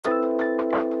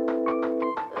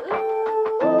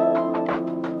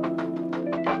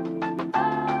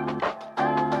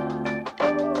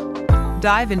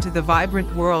Dive into the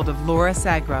vibrant world of Laura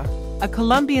Sagra, a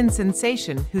Colombian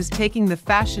sensation who's taking the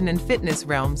fashion and fitness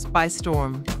realms by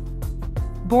storm.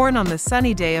 Born on the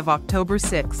sunny day of October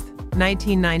 6,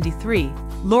 1993,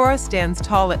 Laura stands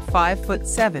tall at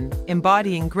 5'7",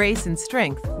 embodying grace and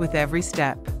strength with every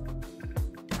step.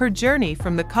 Her journey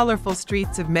from the colorful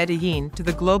streets of Medellin to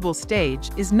the global stage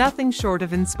is nothing short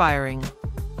of inspiring.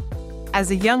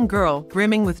 As a young girl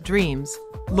brimming with dreams,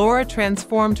 Laura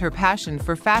transformed her passion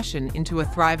for fashion into a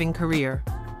thriving career,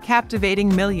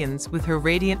 captivating millions with her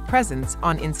radiant presence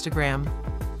on Instagram.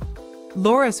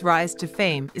 Laura's rise to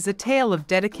fame is a tale of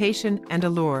dedication and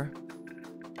allure.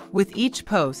 With each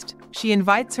post, she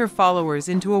invites her followers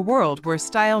into a world where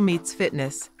style meets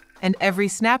fitness, and every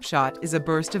snapshot is a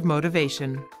burst of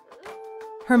motivation.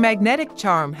 Her magnetic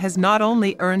charm has not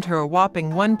only earned her a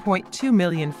whopping 1.2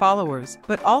 million followers,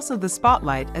 but also the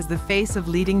spotlight as the face of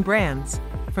leading brands,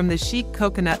 from the chic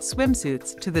coconut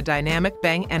swimsuits to the dynamic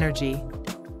Bang energy.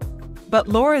 But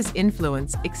Laura's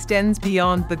influence extends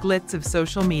beyond the glitz of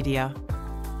social media.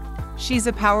 She's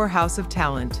a powerhouse of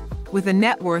talent, with a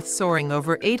net worth soaring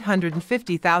over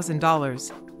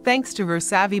 $850,000, thanks to her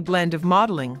savvy blend of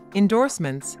modeling,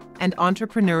 endorsements, and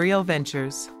entrepreneurial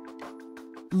ventures.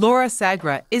 Laura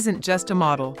Sagra isn't just a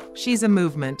model, she's a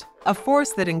movement, a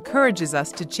force that encourages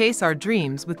us to chase our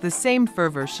dreams with the same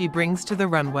fervor she brings to the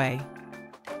runway.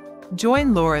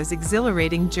 Join Laura's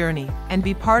exhilarating journey and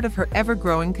be part of her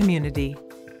ever-growing community.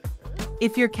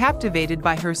 If you're captivated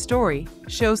by her story,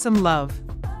 show some love.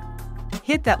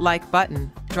 Hit that like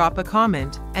button, drop a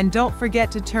comment, and don't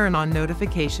forget to turn on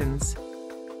notifications.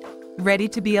 Ready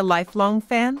to be a lifelong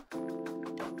fan?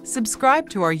 Subscribe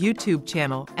to our YouTube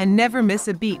channel and never miss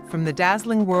a beat from the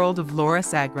dazzling world of Laura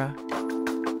Sagra.